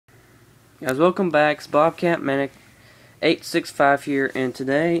Guys, welcome back. It's Bobcat Manic 865 here, and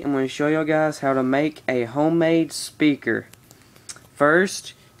today I'm going to show you guys how to make a homemade speaker.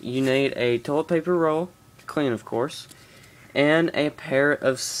 First, you need a toilet paper roll, clean of course, and a pair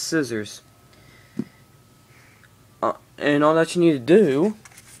of scissors. And all that you need to do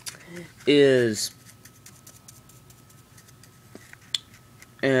is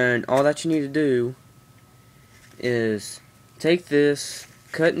take this,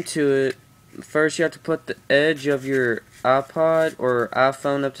 cut into it. First you have to put the edge of your iPod or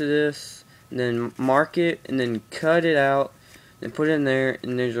iPhone up to this, and then mark it, and then cut it out, and put it in there,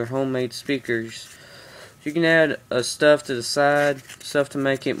 and there's your homemade speakers. You can add stuff to the side, stuff to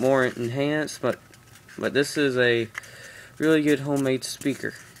make it more enhanced, but this is a really good homemade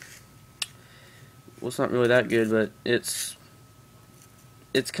speaker. Well, it's not really that good, but it's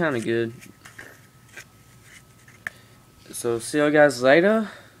kind of good. So see you guys later,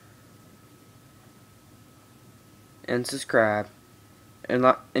 and subscribe, and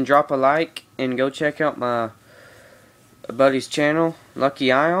drop a like, and go check out my buddy's channel,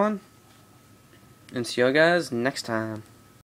 Lucky Ion, and see you guys next time.